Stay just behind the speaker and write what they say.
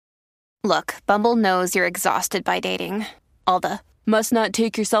Look, Bumble knows you're exhausted by dating. All the, must not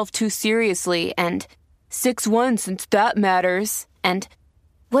take yourself too seriously, and 6'1" since that matters. And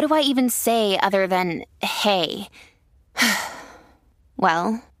what do I even say other than, hey?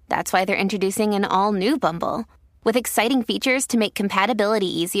 Well, that's why they're introducing an all-new Bumble, with exciting features to make compatibility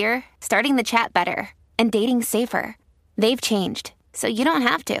easier, starting the chat better, and dating safer. They've changed, so you don't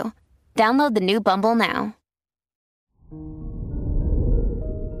have to. Download the new Bumble now.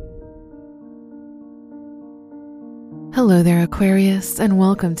 Hello there, Aquarius, and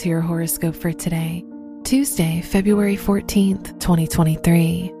welcome to your horoscope for today, Tuesday, February 14th,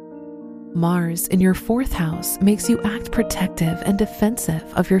 2023. Mars in your 4th house makes you act protective and defensive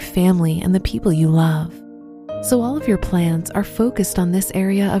of your family and the people you love. So all of your plans are focused on this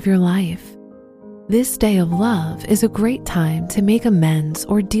area of your life. This day of love is a great time to make amends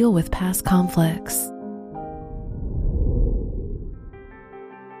or deal with past conflicts.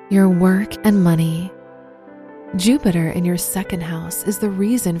 Your work and money. Jupiter in your 2nd house is the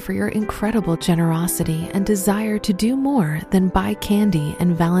reason for your incredible generosity and desire to do more than buy candy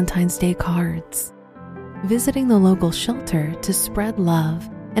and Valentine's Day cards. Visiting the local shelter to spread love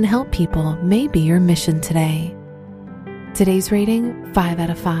and help people may be your mission today. Today's rating, 5 out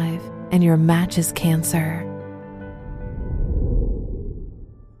of 5, and your match is Cancer.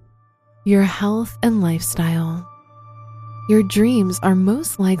 Your health and lifestyle. Your dreams are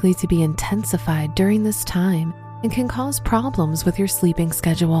most likely to be intensified during this time and can cause problems with your sleeping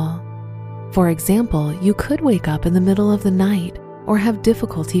schedule. For example, you could wake up in the middle of the night or have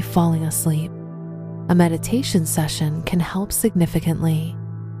difficulty falling asleep. A meditation session can help significantly.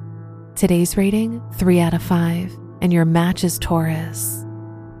 Today's rating, 3 out of 5, and your match is Taurus.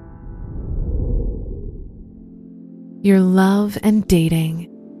 Your love and dating.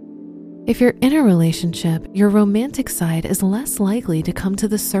 If you're in a relationship, your romantic side is less likely to come to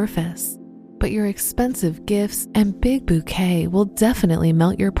the surface, but your expensive gifts and big bouquet will definitely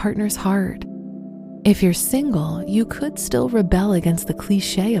melt your partner's heart. If you're single, you could still rebel against the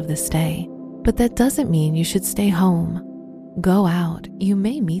cliche of this day, but that doesn't mean you should stay home. Go out, you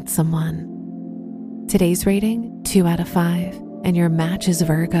may meet someone. Today's rating, 2 out of 5, and your match is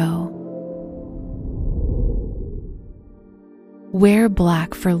Virgo. Wear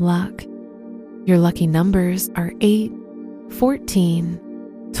black for luck. Your lucky numbers are 8,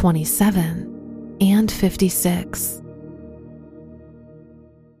 14, 27, and 56.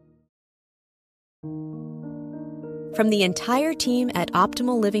 From the entire team at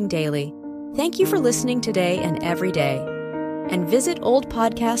Optimal Living Daily, thank you for listening today and every day. And visit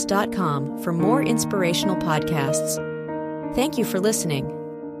oldpodcast.com for more inspirational podcasts. Thank you for listening.